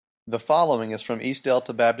The following is from East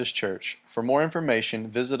Delta Baptist Church. For more information,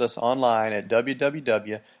 visit us online at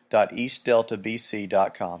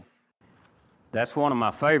www.eastdeltabc.com. That's one of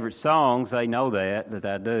my favorite songs. They know that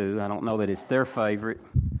I do. I don't know that it's their favorite.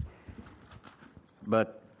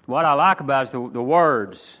 But what I like about it is the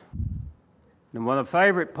words. And one of the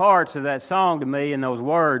favorite parts of that song to me in those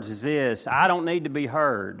words is this: I don't need to be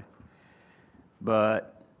heard,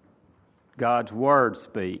 but God's words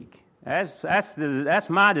speak. That's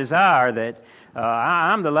my desire, that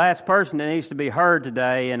I'm the last person that needs to be heard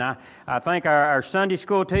today, and I think our Sunday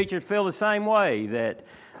school teachers feel the same way, that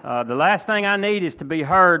the last thing I need is to be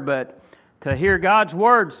heard, but to hear God's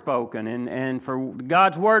word spoken, and for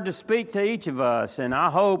God's word to speak to each of us. And I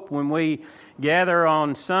hope when we gather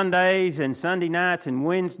on Sundays and Sunday nights and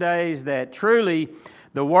Wednesdays that truly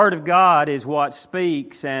the word of God is what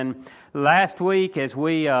speaks. And last week, as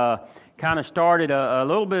we kind of started a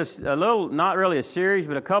little, not really a series,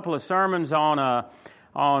 but a couple of sermons on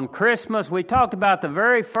Christmas, we talked about the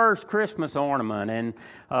very first Christmas ornament. And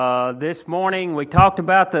this morning we talked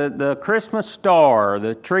about the Christmas star,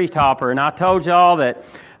 the tree topper. And I told y'all that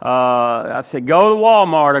I said, go to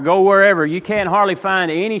Walmart or go wherever. You can't hardly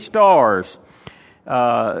find any stars.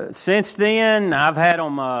 Since then, I've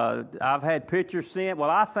had pictures sent.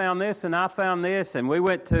 Well, I found this and I found this, and we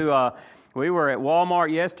were at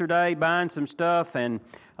Walmart yesterday buying some stuff, and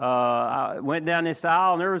I went down this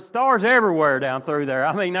aisle, and there were stars everywhere down through there.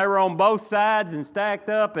 I mean, they were on both sides and stacked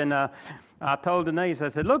up, and I told Denise, I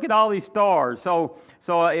said, look at all these stars. So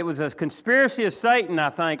it was a conspiracy of Satan,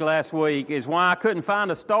 I think, last week, is why I couldn't find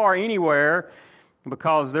a star anywhere,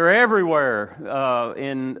 because they're everywhere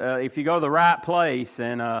if you go to the right place.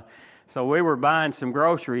 And so we were buying some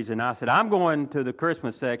groceries, and I said, I'm going to the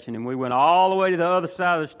Christmas section, and we went all the way to the other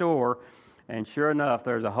side of the store, and sure enough,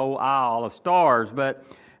 there's a whole aisle of stars. But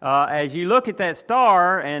as you look at that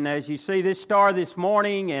star, and as you see this star this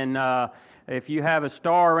morning, and if you have a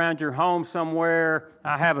star around your home somewhere,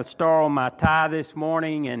 I have a star on my tie this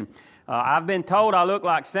morning, and I've been told I look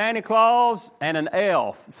like Santa Claus and an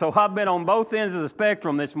elf. So I've been on both ends of the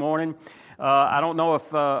spectrum this morning. I don't know if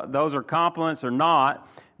those are compliments or not,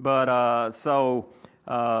 but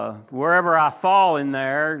wherever I fall in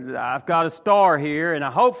there, I've got a star here. And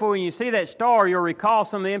I hope when you see that star, you'll recall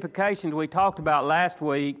some of the implications we talked about last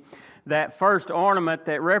week. That first ornament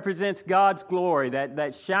that represents God's glory,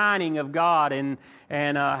 that shining of God, and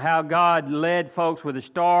how God led folks with a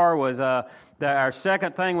star was our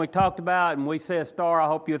second thing we talked about. And we say a star, I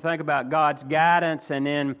hope you'll think about God's guidance. And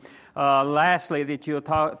then lastly, that you'll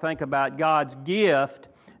think about God's gift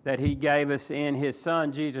that He gave us in His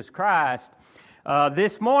Son, Jesus Christ.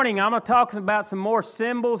 This morning, I'm going to talk about some more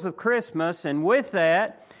symbols of Christmas, and with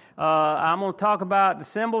that, I'm going to talk about the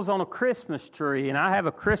symbols on a Christmas tree. And I have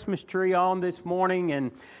a Christmas tree on this morning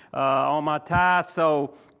and on my tie.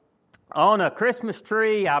 So on a Christmas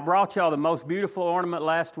tree, I brought y'all the most beautiful ornament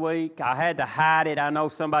last week. I had to hide it. I know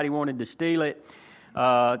somebody wanted to steal it.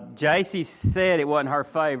 JC said it wasn't her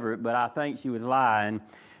favorite, but I think she was lying.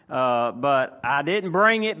 But I didn't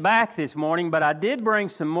bring it back this morning, but I did bring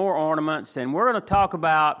some more ornaments, and we're going to talk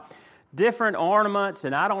about different ornaments.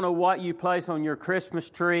 And I don't know what you place on your Christmas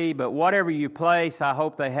tree, but whatever you place, I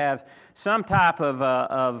hope they have some type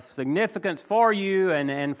of significance for you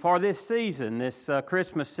and for this season, this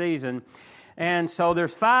Christmas season. And so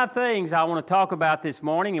there's 5 things I want to talk about this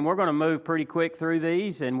morning, and we're going to move pretty quick through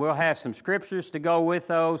these, and we'll have some scriptures to go with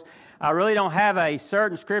those. I really don't have a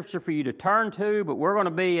certain scripture for you to turn to, but we're going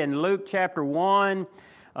to be in Luke chapter 1,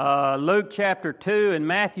 Luke chapter 2, and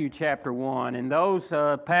Matthew chapter 1. And those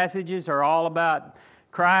passages are all about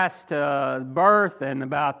Christ's birth, and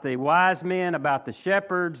about the wise men, about the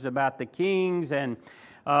shepherds, about the kings. And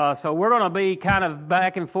so we're going to be kind of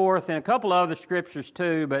back and forth in a couple other scriptures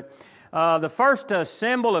too. But the first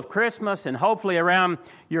symbol of Christmas, and hopefully around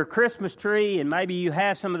your Christmas tree, and maybe you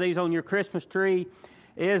have some of these on your Christmas tree,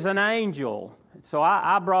 is an angel. So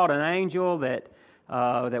I brought an angel that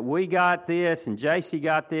we got this, and JC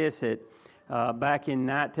got this at back in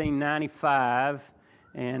 1995,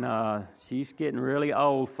 and she's getting really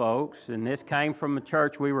old, folks, and this came from the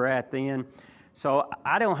church we were at then. So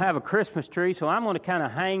I don't have a Christmas tree, so I'm going to kind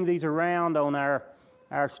of hang these around on our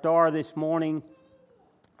star this morning.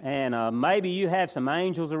 And maybe you have some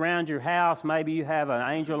angels around your house. Maybe you have an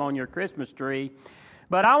angel on your Christmas tree.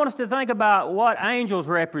 But I want us to think about what angels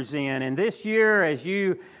represent. And this year, as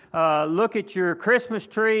you look at your Christmas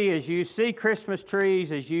tree, as you see Christmas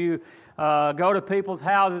trees, as you go to people's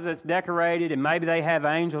houses that's decorated, and maybe they have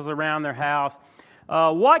angels around their house,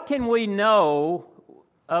 what can we know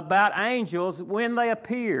about angels when they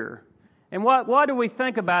appear? And what do we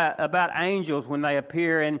think about angels when they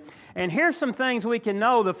appear? And here's some things we can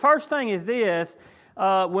know. The first thing is this.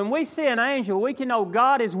 When we see an angel, we can know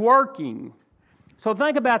God is working. So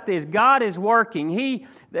think about this. God is working.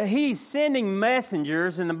 He's sending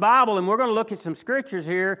messengers in the Bible, and we're going to look at some scriptures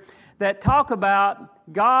here that talk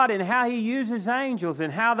about God and how He uses angels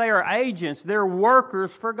and how they are agents. They're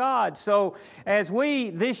workers for God. So as we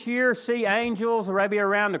this year see angels maybe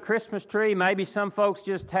around the Christmas tree, maybe some folks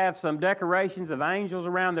just have some decorations of angels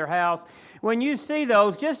around their house. When you see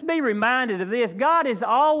those, just be reminded of this. God is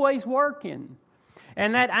always working.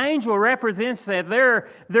 And that angel represents that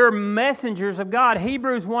they're messengers of God.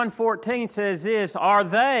 Hebrews 1:14 says this, are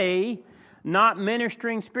they not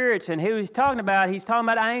ministering spirits? And who he's talking about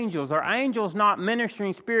angels. Are angels not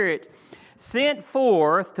ministering spirits sent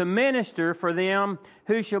forth to minister for them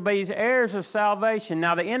who shall be heirs of salvation?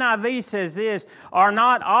 Now the NIV says this, are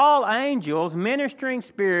not all angels ministering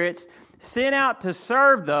spirits sent out to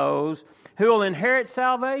serve those who will inherit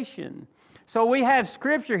salvation? So we have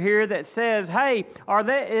scripture here that says, hey,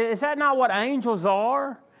 is that not what angels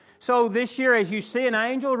are? So this year, as you see an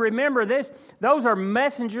angel, remember this, those are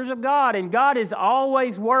messengers of God, and God is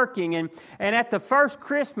always working. And at the first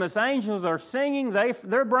Christmas, angels are singing.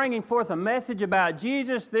 They're bringing forth a message about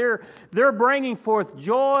Jesus. They're bringing forth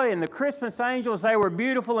joy. And the Christmas angels, they were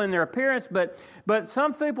beautiful in their appearance, but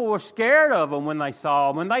some people were scared of them when they saw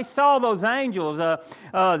them. When they saw those angels,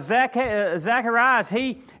 Zacharias,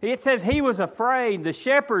 it says he was afraid. The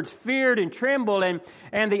shepherds feared and trembled,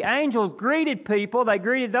 and the angels greeted people. They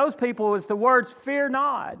greeted those people with the words, fear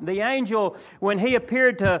not. The angel, when he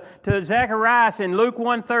appeared to Zacharias in Luke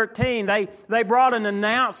 1:13, they brought an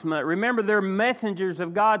announcement. Remember, they're messengers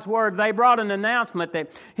of God's word. They brought an announcement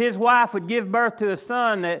that his wife would give birth to a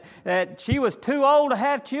son, that she was too old to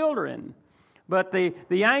have children. But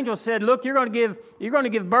the angel said, look, you're going to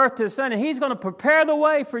give birth to a son, and he's going to prepare the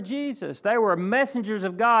way for Jesus. They were messengers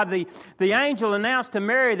of God. The angel announced to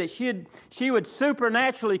Mary that she would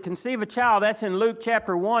supernaturally conceive a child. That's in Luke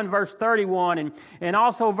chapter 1, verse 31, and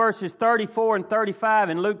also verses 34 and 35.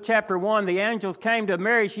 In Luke chapter 1, the angels came to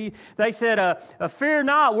Mary. They said, fear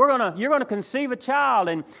not, you're going to conceive a child,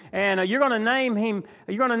 and you're going to name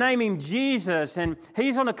him Jesus, and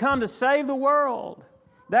he's going to come to save the world.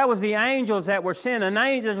 That was the angels that were sent. An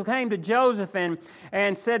angel came to Joseph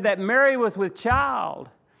and said that Mary was with child.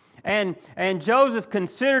 And Joseph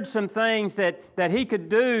considered some things that he could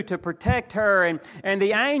do to protect her. And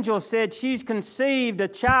the angel said she's conceived a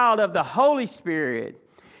child of the Holy Spirit.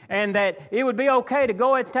 And that it would be okay to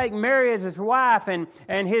go and take Mary as his wife, and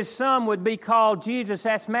his son would be called Jesus.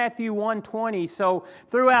 That's Matthew 1:20. So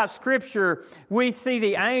throughout Scripture, we see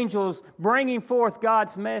the angels bringing forth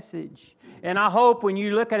God's message. And I hope when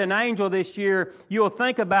you look at an angel this year, you'll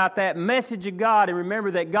think about that message of God and remember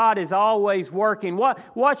that God is always working.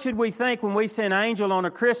 What should we think when we see an angel on a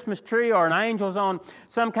Christmas tree or an angel's on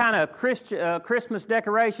some kind of Christmas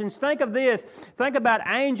decorations? Think of this. Think about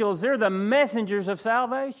angels. They're the messengers of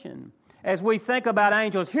salvation. As we think about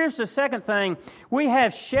angels, here's the second thing. We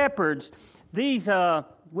have shepherds. We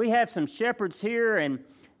have some shepherds here,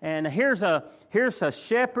 and here's a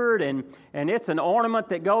shepherd, and it's an ornament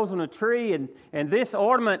that goes on a tree, and this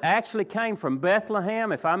ornament actually came from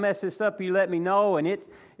Bethlehem. If I mess this up, you let me know. And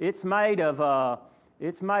it's made of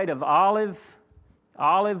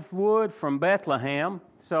olive wood from Bethlehem.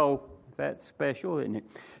 So that's special, isn't it?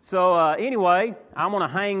 So anyway, I'm going to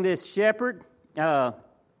hang this shepherd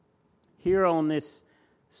here on this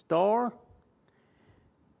star.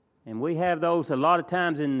 And we have those a lot of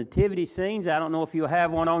times in nativity scenes. I don't know if you'll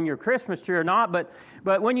have one on your Christmas tree or not,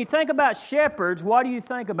 but when you think about shepherds, what do you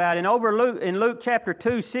think about? And in Luke chapter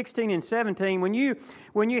 2, 16 and 17, when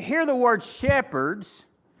you hear the word shepherds,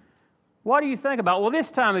 what do you think about? Well,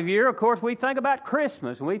 this time of year, of course, we think about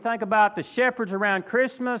Christmas, and we think about the shepherds around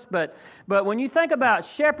Christmas, but when you think about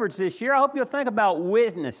shepherds this year, I hope you'll think about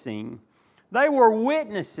witnessing. They were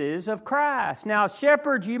witnesses of Christ. Now,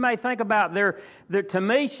 shepherds, you may think about, to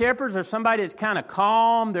me, shepherds are somebody that's kind of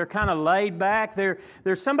calm. They're kind of laid back. They're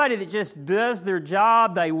somebody that just does their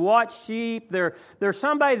job. They watch sheep. They're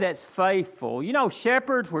somebody that's faithful. You know,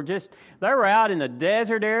 shepherds they were out in the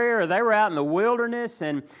desert area, or they were out in the wilderness,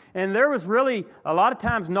 and there was really, a lot of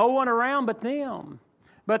times, no one around but them.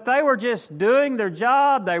 But they were just doing their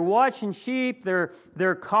job. They're watching sheep.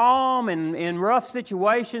 They're calm in rough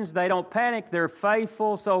situations. They don't panic. They're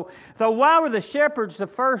faithful. So why were the shepherds the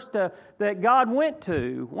first that God went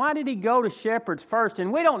to? Why did He go to shepherds first?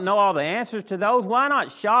 And we don't know all the answers to those. Why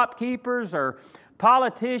not shopkeepers or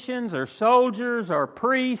politicians or soldiers or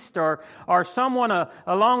priests or someone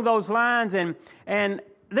along those lines? And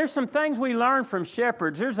there's some things we learn from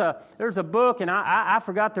shepherds. There's a book, and I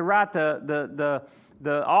forgot to write the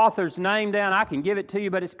author's name down. I can give it to you,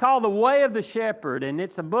 but it's called The Way of the Shepherd, and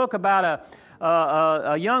it's a book about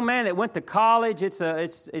a young man that went to college.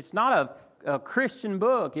 It's not a Christian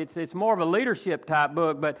book. It's more of a leadership type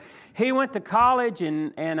book, but he went to college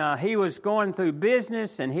and he was going through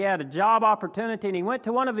business, and he had a job opportunity, and he went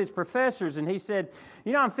to one of his professors and he said,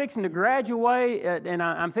 I'm fixing to graduate and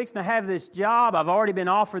I'm fixing to have this job. I've already been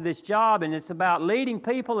offered this job, and it's about leading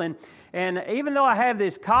people, and even though I have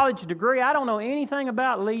this college degree, I don't know anything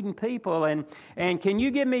about leading people, and can you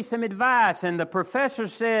give me some advice? And the professor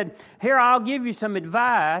said, here, I'll give you some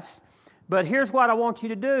advice, but here's what I want you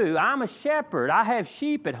to do. I'm a shepherd. I have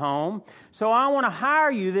sheep at home, so I want to hire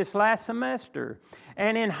you this last semester.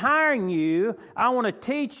 And in hiring you, I want to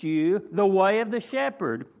teach you the way of the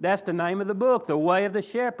shepherd. That's the name of the book, The Way of the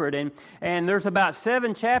Shepherd. And there's about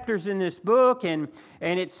 7 chapters in this book, and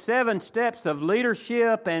it's 7 steps of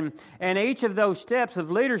leadership. And each of those steps of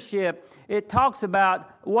leadership, it talks about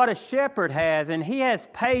what a shepherd has. And he has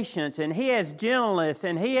patience, and he has gentleness,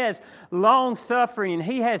 and he has long-suffering, and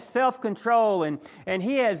he has self-control, and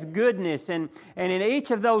he has goodness. And in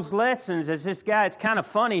each of those lessons, as this guy, it's kind of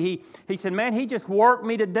funny, he said, man, he just worked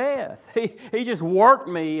me to death. He just worked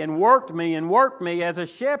me and worked me and worked me as a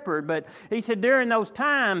shepherd. But he said during those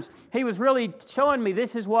times, he was really showing me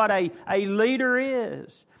this is what a leader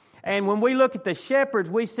is. And when we look at the shepherds,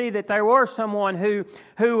 we see that there were someone who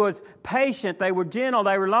was patient, they were gentle,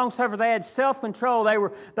 they were long-suffering, they had self-control,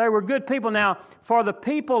 they were good people. Now, for the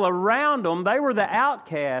people around them, they were the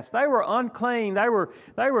outcasts, they were unclean, they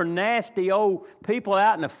were nasty old people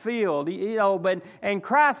out in the field, and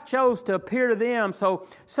Christ chose to appear to them. So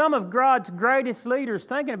some of God's greatest leaders,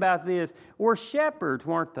 thinking about this, were shepherds,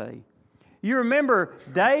 weren't they? You remember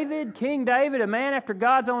David, King David, a man after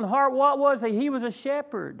God's own heart. What was he? He was a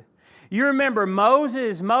shepherd. You remember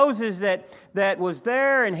Moses that was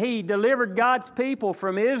there, and he delivered God's people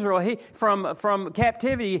from Israel, from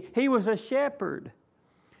captivity. He was a shepherd.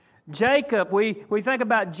 Jacob, we think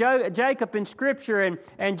about Jacob in Scripture,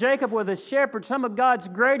 and Jacob was a shepherd. Some of God's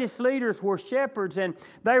greatest leaders were shepherds, and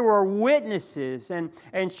they were witnesses,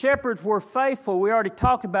 and shepherds were faithful. We already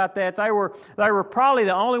talked about that. They were probably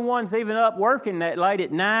the only ones even up working that late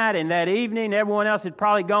at night and that evening. Everyone else had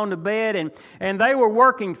probably gone to bed, and they were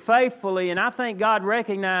working faithfully, and I think God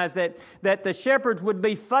recognized that the shepherds would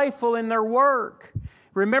be faithful in their work.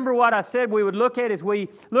 Remember what I said we would look at as we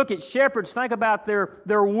look at shepherds, think about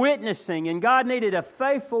their witnessing, and God needed a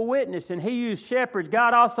faithful witness, and He used shepherds.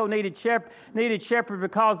 God also needed shepherds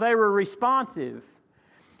because they were responsive.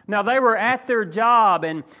 Now they were at their job,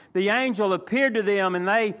 and the angel appeared to them,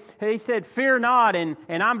 and he said, "Fear not, and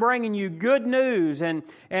I'm bringing you good news, and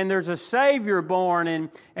there's a Savior born,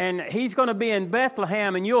 and He's going to be in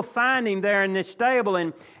Bethlehem, and you'll find Him there in this stable."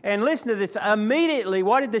 And listen to this. Immediately,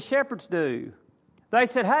 what did the shepherds do? They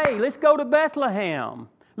said, "Hey, let's go to Bethlehem.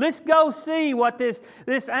 Let's go see what this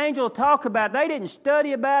angel talked about." They didn't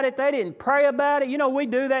study about it. They didn't pray about it. You know, we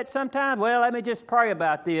do that sometimes. Well, let me just pray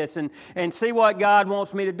about this and see what God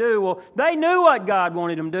wants me to do. Well, they knew what God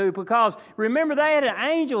wanted them to do because, remember, they had an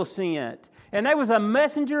angel sent. And there was a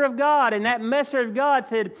messenger of God, and that messenger of God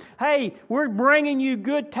said, "Hey, we're bringing you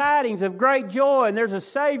good tidings of great joy, and there's a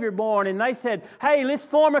Savior born." And they said, "Hey, let's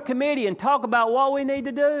form a committee and talk about what we need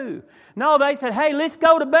to do." No, they said, "Hey, let's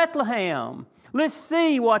go to Bethlehem. Let's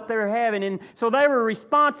see what they're having." And so they were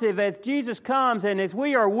responsive as Jesus comes, and as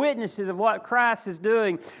we are witnesses of what Christ is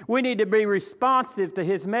doing, we need to be responsive to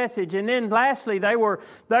His message. And then lastly, they were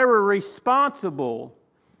responsible.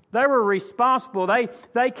 They were responsible.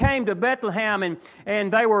 They came to Bethlehem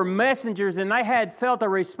and they were messengers, and they had felt a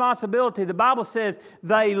responsibility. The Bible says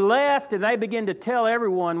they left and they began to tell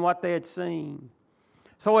everyone what they had seen.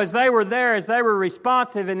 So as they were there, as they were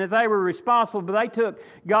responsive and as they were responsible, they took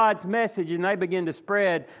God's message and they began to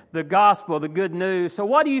spread the gospel, the good news. So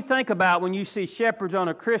what do you think about when you see shepherds on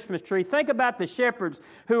a Christmas tree? Think about the shepherds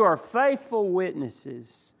who are faithful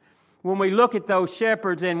witnesses. When we look at those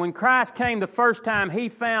shepherds, and when Christ came the first time, He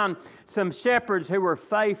found some shepherds who were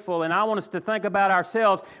faithful. And I want us to think about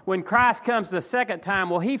ourselves. When Christ comes the second time,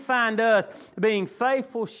 will He find us being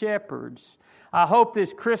faithful shepherds? I hope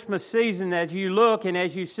this Christmas season, as you look and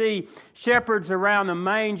as you see shepherds around the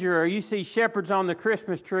manger, or you see shepherds on the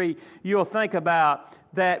Christmas tree, you'll think about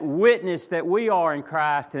that witness that we are in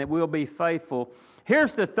Christ and that we'll be faithful.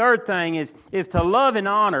 Here's the third thing is to love and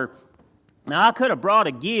honor. Now, I could have brought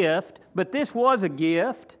a gift, but this was a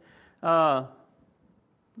gift. Let's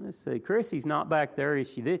see, Chrissy's not back there,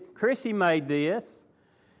 is she? Chrissy made this,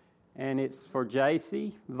 and it's for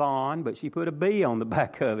J.C. Vaughn, but she put a B on the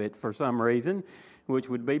back of it for some reason. which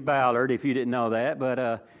would be Ballard if you didn't know that.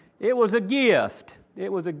 But it was a gift.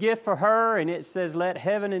 It was a gift for her, and it says, "Let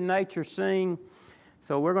heaven and nature sing."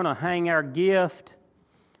 So we're going to hang our gift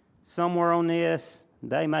somewhere on this.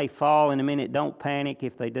 They may fall in a minute. Don't panic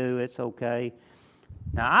if they do. It's okay.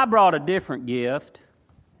 Now, I brought a different gift.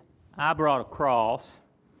 I brought a cross.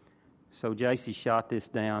 So JC shot this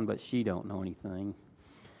down, but she don't know anything.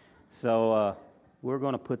 So we're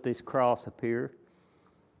going to put this cross up here.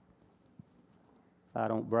 If I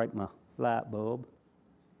don't break my light bulb.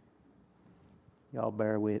 Y'all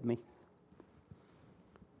bear with me.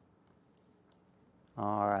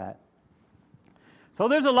 All right. So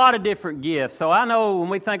there's a lot of different gifts. So I know when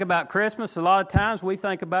we think about Christmas, a lot of times we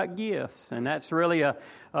think about gifts, and that's really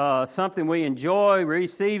something we enjoy,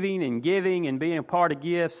 receiving and giving and being a part of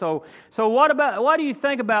gifts. So what do you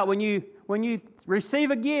think about when you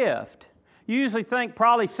receive a gift? You usually think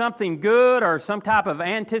probably something good or some type of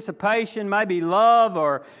anticipation, maybe love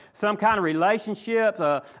or some kind of relationship,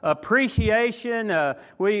 appreciation.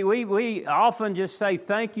 We often just say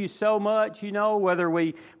thank you so much, whether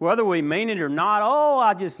we mean it or not. Oh,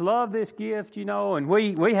 I just love this gift, and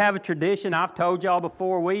we have a tradition. I've told y'all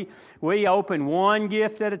before, we open one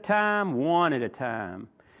gift at a time, one at a time.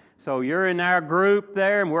 So you're in our group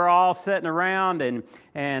there, and we're all sitting around, and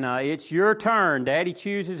it's your turn. Daddy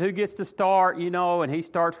chooses who gets to start, and he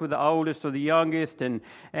starts with the oldest or the youngest, and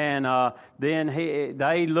then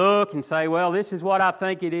they look and say, well, this is what I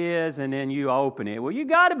think it is, and then you open it. Well, you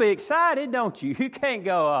got to be excited, don't you? You can't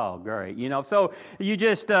go, oh, great, So you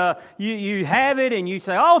just you have it, and you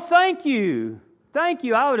say, oh, thank you. Thank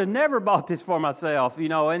you. I would have never bought this for myself,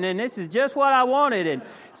 and then this is just what I wanted. And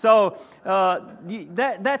so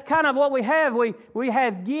that's kind of what we have. We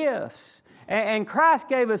have gifts. And Christ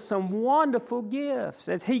gave us some wonderful gifts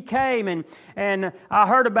as He came. And I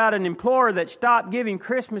heard about an employer that stopped giving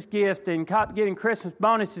Christmas gifts and stopped giving Christmas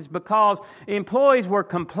bonuses because employees were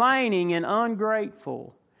complaining and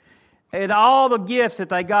ungrateful. And all the gifts that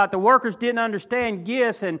they got, the workers didn't understand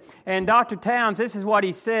gifts. And Dr. Towns, this is what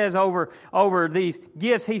he says over these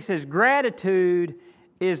gifts. He says, gratitude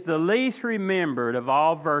is the least remembered of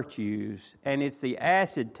all virtues, and it's the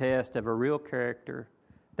acid test of a real character.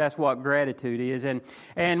 That's what gratitude is.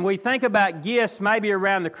 And we think about gifts maybe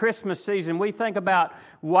around the Christmas season. We think about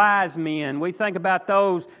wise men. We think about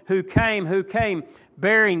those who came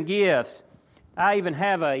bearing gifts. I even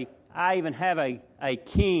have a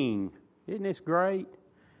king. Isn't this great?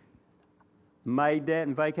 Made that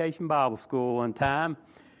in Vacation Bible School one time.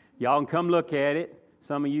 Y'all can come look at it.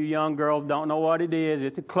 Some of you young girls don't know what it is.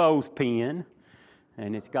 It's a clothespin.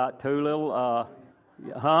 And it's got two little,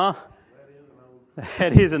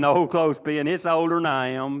 That is an old clothespin. It's older than I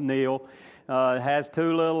am, Neil. It has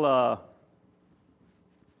two little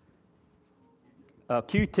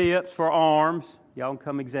Q-tips for arms. Y'all can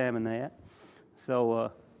come examine that.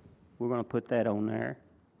 So we're going to put that on there.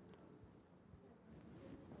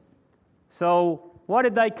 So what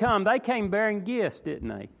did they come? They came bearing gifts, didn't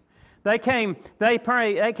they? They came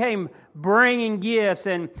bringing gifts,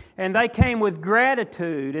 and they came with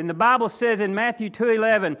gratitude. And the Bible says in Matthew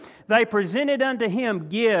 2:11, they presented unto Him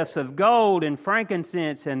gifts of gold and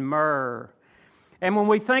frankincense and myrrh. And when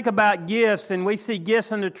we think about gifts and we see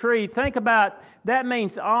gifts on the tree, think about that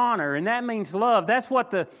means honor and that means love. That's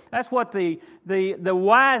what the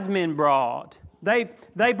wise men brought.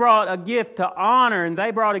 They brought a gift to honor, and they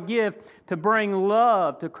brought a gift to bring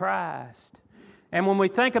love to Christ. And when we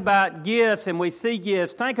think about gifts and we see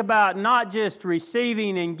gifts, think about not just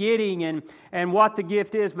receiving and getting and what the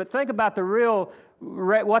gift is, but think about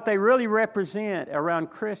what they really represent around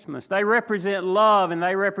Christmas. They represent love, and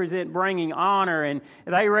they represent bringing honor, and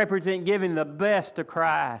they represent giving the best to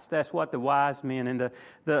Christ. That's what the wise men and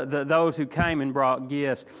those who came and brought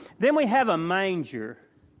gifts. Then we have a manger.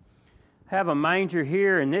 Have a manger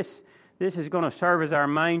here, and this is going to serve as our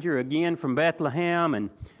manger again from Bethlehem, and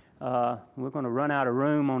we're going to run out of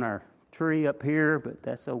room on our tree up here, but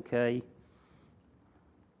that's okay.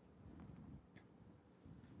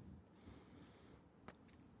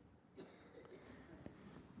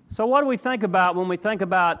 So what do we think about when we think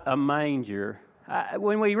about a manger?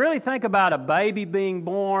 When we really think about a baby being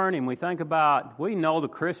born, and we know the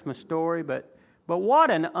Christmas story, but what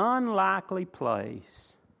an unlikely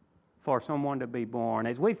place for someone to be born.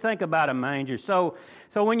 As we think about a manger, so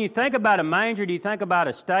when you think about a manger, do you think about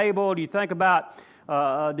a stable? Do you think about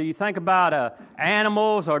Do you think about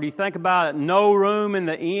animals, or do you think about no room in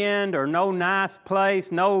the inn, or no nice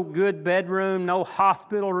place, no good bedroom, no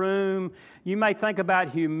hospital room? You may think about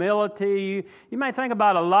humility. You may think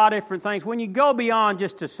about a lot of different things. When you go beyond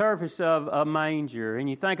just the surface of a manger, and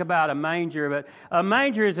you think about a manger, but a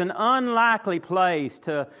manger is an unlikely place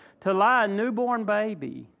to lie a newborn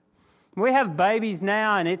baby. We have babies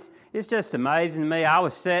now, and it's just amazing to me. I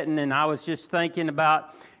was sitting and I was just thinking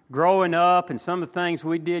about growing up and some of the things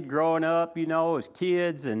we did growing up, as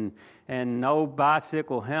kids, and no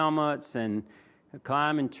bicycle helmets, and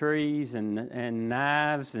climbing trees, and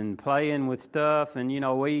knives, and playing with stuff, and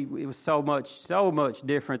it was so much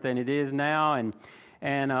different than it is now, and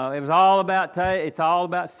it was all about it's all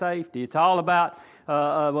about safety. It's all about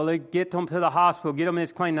they get them to the hospital, get them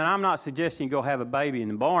this clean. And I'm not suggesting you go have a baby in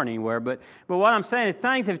the barn anywhere, but what I'm saying is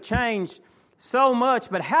things have changed so much.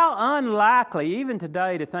 But how unlikely, even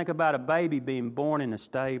today, to think about a baby being born in a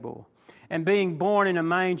stable and being born in a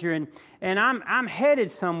manger. And I'm headed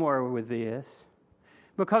somewhere with this,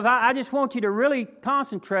 because I just want you to really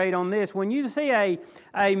concentrate on this. When you see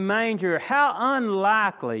a manger, how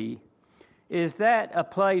unlikely is that a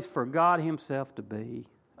place for God Himself to be?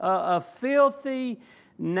 A filthy,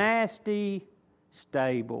 nasty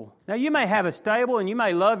stable. Now, you may have a stable and you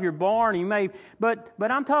may love your barn, but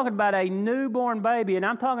I'm talking about a newborn baby, and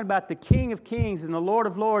I'm talking about the King of Kings and the Lord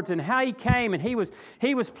of Lords, and how He came and He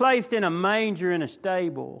was placed in a manger in a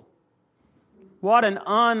stable. What an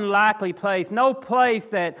unlikely place. No place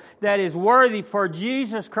that is worthy for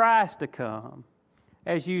Jesus Christ to come.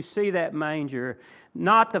 As you see that manger,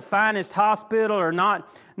 not the finest hospital, or not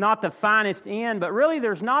the finest inn, but really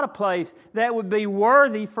there's not a place that would be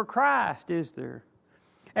worthy for Christ, is there?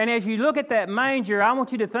 And as you look at that manger, I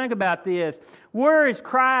want you to think about this. Where is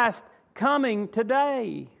Christ coming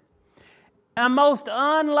today? A most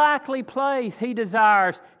unlikely place He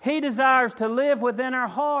desires. He desires to live within our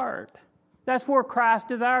heart. That's where Christ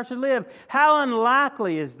desires to live. How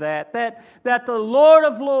unlikely is that the Lord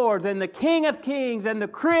of Lords and the King of Kings and the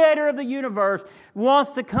Creator of the universe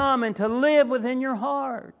wants to come and to live within your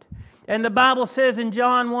heart. And the Bible says in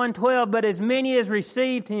John 1:12, but as many as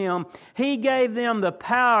received Him, He gave them the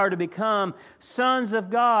power to become sons of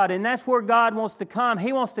God. And that's where God wants to come.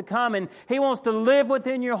 He wants to come and He wants to live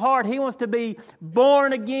within your heart. He wants to be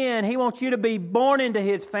born again. He wants you to be born into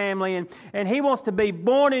His family. And He wants to be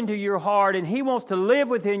born into your heart. And He wants to live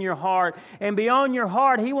within your heart. And beyond your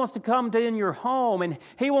heart, He wants to come to in your home. And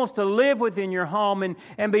He wants to live within your home.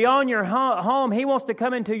 And beyond your home, He wants to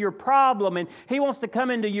come into your problem. And He wants to come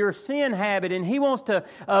into your sin habit, and He wants to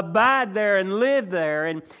abide there and live there.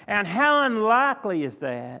 And how unlikely is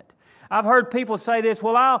that? I've heard people say this,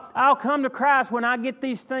 well, I'll come to Christ when I get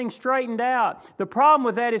these things straightened out. The problem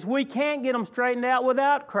with that is we can't get them straightened out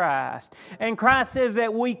without Christ. And Christ says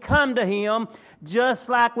that we come to Him just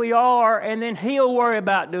like we are, and then He'll worry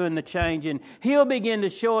about doing the changing. He'll begin to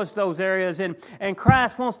show us those areas, and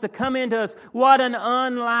Christ wants to come into us. What an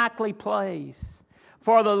unlikely place.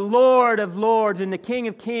 For the Lord of Lords and the King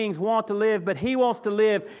of Kings want to live, but He wants to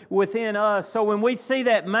live within us. So when we see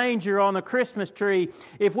that manger on the Christmas tree,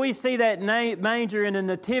 if we see that manger in the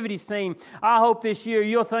nativity scene, I hope this year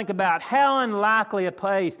you'll think about how unlikely a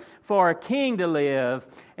place for a king to live.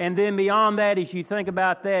 And then beyond that, as you think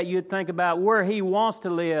about that, you'd think about where He wants to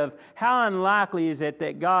live. How unlikely is it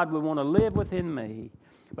that God would want to live within me?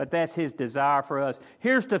 But that's His desire for us.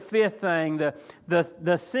 Here's the fifth thing,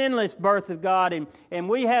 the sinless birth of God. And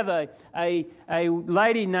we have a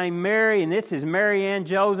lady named Mary, and this is Mary Ann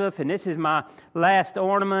Joseph, and this is my last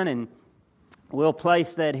ornament, and we'll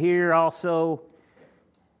place that here also.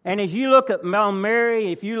 And as you look at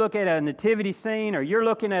Mary, if you look at a nativity scene, or you're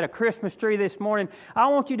looking at a Christmas tree this morning, I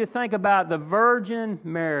want you to think about the Virgin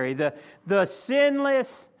Mary, the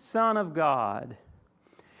sinless Son of God.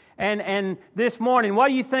 And this morning, what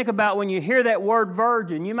do you think about when you hear that word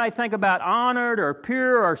virgin? You may think about honored or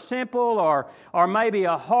pure or simple or maybe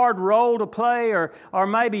a hard role to play or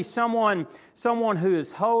maybe someone who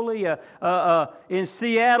is holy. In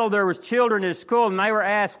Seattle, there was children at school and they were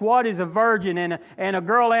asked, what is a virgin? And a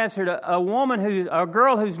girl answered, a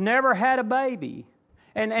girl who's never had a baby.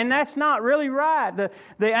 And that's not really right. The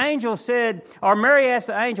angel said, or Mary asked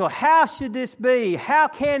the angel, how should this be? How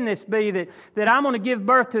can this be that I'm going to give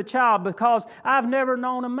birth to a child because I've never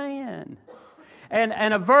known a man?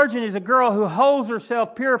 And a virgin is a girl who holds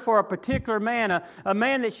herself pure for a particular man, a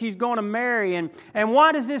man that she's going to marry. And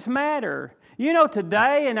why does this matter? You know,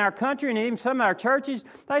 today in our country and even some of our churches,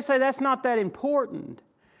 they say that's not that important.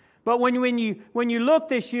 But when you look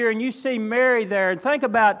this year and you see Mary there and think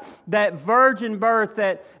about that virgin birth,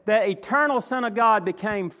 that eternal Son of God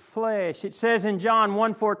became flesh. It says in John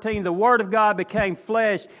 1:14, the Word of God became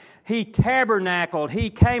flesh. He tabernacled.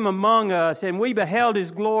 He came among us, and we beheld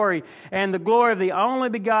His glory and the glory of the only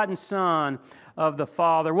begotten Son of the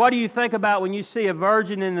Father. What do you think about when you see a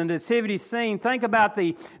virgin in the nativity scene? Think about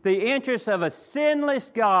the interest of a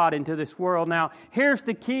sinless God into this world. Now, here's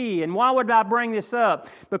the key, and why would I bring this up?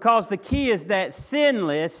 Because the key is that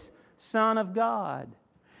sinless Son of God.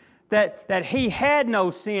 That He had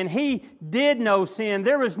no sin. He did no sin.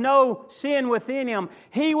 There was no sin within Him.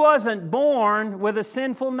 He wasn't born with a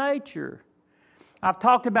sinful nature. I've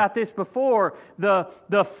talked about this before.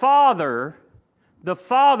 The father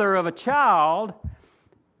of a child,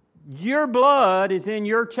 your blood is in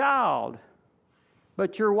your child,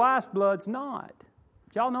 but your wife's blood's not.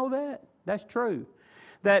 Did y'all know that? That's true.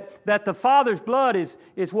 That the father's blood is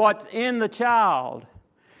what's in the child.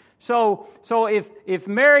 So if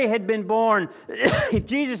Mary had been born, if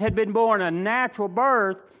Jesus had been born a natural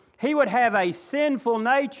birth, He would have a sinful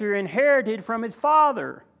nature inherited from His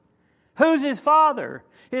Father. Who's His Father?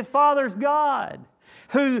 His Father's God,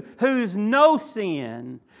 who's no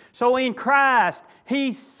sin. So in Christ,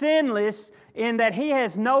 He's sinless in that He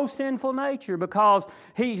has no sinful nature because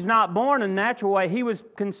He's not born in a natural way. He was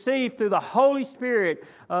conceived through the Holy Spirit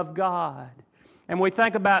of God. And we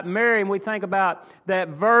think about Mary and we think about that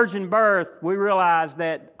virgin birth, we realize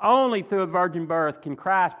that only through a virgin birth can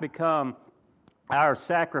Christ become our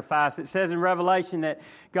sacrifice. It says in Revelation that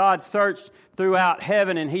God searched throughout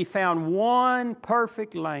heaven and He found one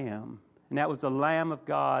perfect lamb. And that was the Lamb of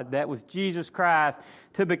God. That was Jesus Christ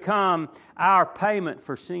to become our payment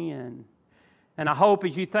for sin. And I hope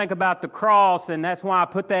as you think about the cross, and that's why I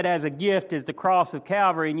put that as a gift, is the cross of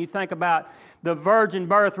Calvary, and you think about the virgin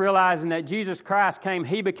birth, realizing that Jesus Christ came,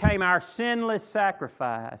 He became our sinless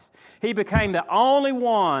sacrifice. He became the only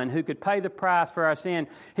one who could pay the price for our sin.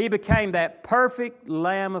 He became that perfect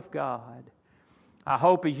Lamb of God. I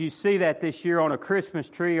hope as you see that this year on a Christmas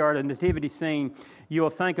tree or at a nativity scene,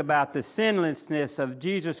 you'll think about the sinlessness of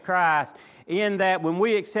Jesus Christ, in that when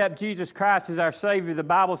we accept Jesus Christ as our Savior, the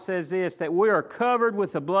Bible says this, that we are covered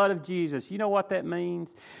with the blood of Jesus. You know what that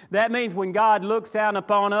means? That means when God looks down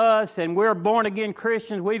upon us and we're born-again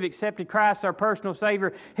Christians, we've accepted Christ as our personal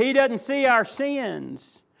Savior, He doesn't see our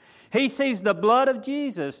sins. He sees the blood of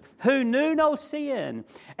Jesus, who knew no sin.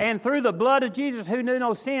 And through the blood of Jesus, who knew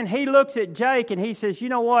no sin, He looks at Jake and He says, you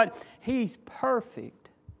know what? He's perfect.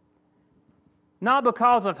 Not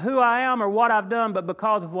because of who I am or what I've done, but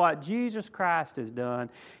because of what Jesus Christ has done.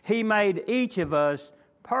 He made each of us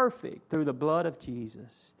perfect through the blood of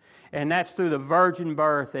Jesus. And that's through the virgin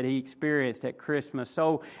birth that He experienced at Christmas.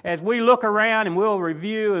 So as we look around and we'll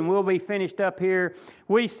review and we'll be finished up here,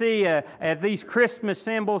 we see at these Christmas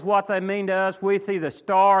symbols what they mean to us. We see the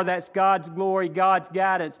star, that's God's glory, God's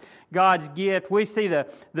guidance, God's gift. We see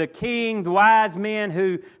the king, the wise men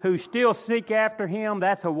who still seek after Him.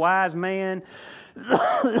 That's a wise man.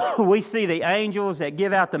 We see the angels that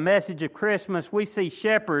give out the message of Christmas. We see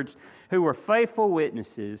shepherds who were faithful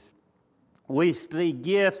witnesses. We see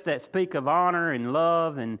gifts that speak of honor and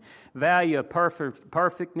love and value of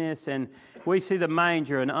perfectness. And we see the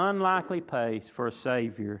manger, an unlikely place for a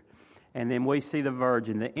Savior. And then we see the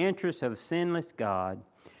Virgin, the interest of sinless God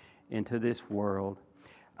into this world.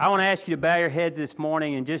 I want to ask you to bow your heads this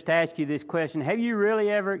morning and just ask you this question. Have you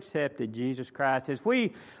really ever accepted Jesus Christ? As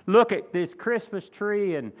we look at this Christmas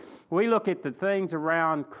tree and we look at the things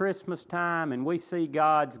around Christmas time and we see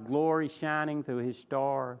God's glory shining through His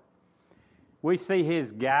star, we see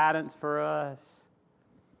His guidance for us.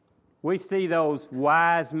 We see those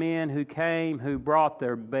wise men who came, who brought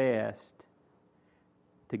their best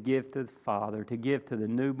to give to the Father, to give to the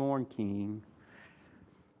newborn King.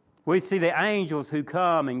 We see the angels who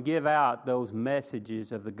come and give out those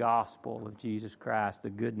messages of the gospel of Jesus Christ,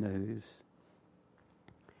 the good news.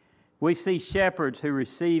 We see shepherds who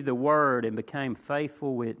received the word and became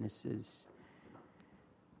faithful witnesses.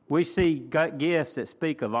 We see gifts that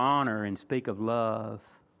speak of honor and speak of love.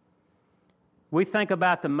 We think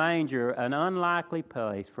about the manger, an unlikely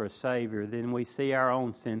place for a Savior. Then we see our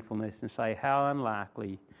own sinfulness and say, how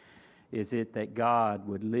unlikely is it that God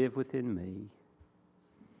would live within me?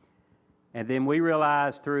 And then we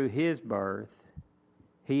realize through His birth,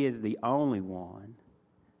 He is the only one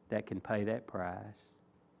that can pay that price.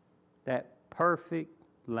 That perfect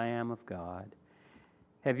Lamb of God.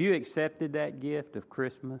 Have you accepted that gift of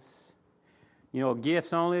Christmas? You know, a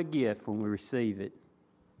gift's only a gift when we receive it.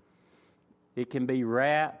 It can be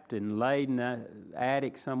wrapped and laid in an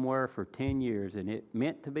attic somewhere for 10 years, and it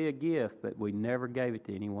meant to be a gift, but we never gave it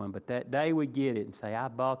to anyone. But that day we get it and say, I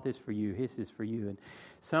bought this for you, this is for you. And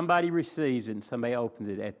somebody receives it and somebody opens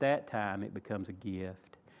it. At that time, it becomes a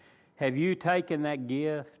gift. Have you taken that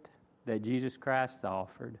gift that Jesus Christ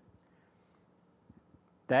offered?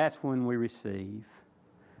 That's when we receive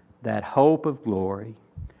that hope of glory.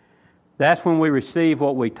 That's when we receive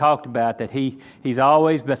what we talked about, that He's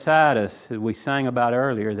always beside us, as we sang about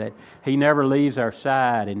earlier, that He never leaves our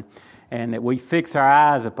side, and that we fix our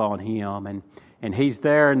eyes upon Him, and He's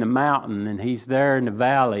there in the mountain, and He's there in the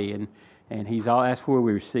valley, and that's where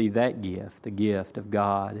we receive that gift, the gift of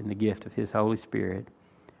God and the gift of His Holy Spirit.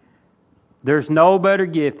 There's no better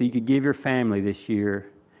gift that you could give your family this year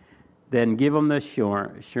than give them the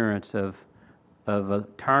assurance of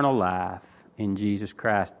eternal life in Jesus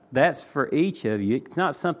Christ. That's for each of you. It's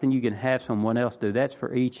not something you can have someone else do. That's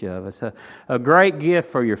for each of us. A great gift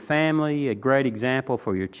for your family, a great example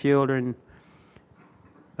for your children,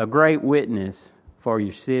 a great witness for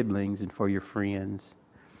your siblings and for your friends.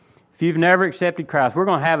 If you've never accepted Christ, we're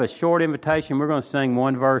going to have a short invitation. We're going to sing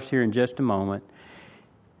one verse here in just a moment.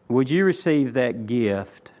 Would you receive that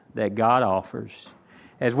gift that God offers?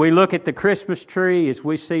 As we look at the Christmas tree, as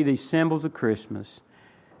we see these symbols of Christmas,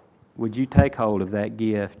 would you take hold of that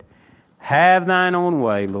gift? Have thine own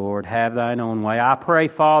way, Lord. Have thine own way. I pray,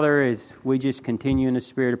 Father, as we just continue in the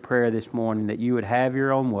spirit of prayer this morning, that you would have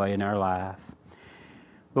your own way in our life.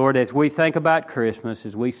 Lord, as we think about Christmas,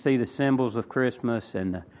 as we see the symbols of Christmas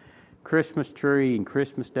and the Christmas tree and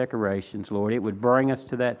Christmas decorations, Lord, it would bring us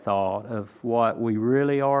to that thought of what we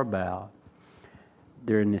really are about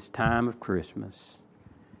during this time of Christmas.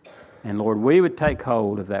 And Lord, we would take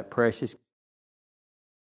hold of that precious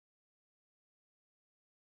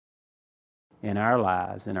in our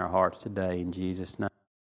lives, in our hearts today, in Jesus' name.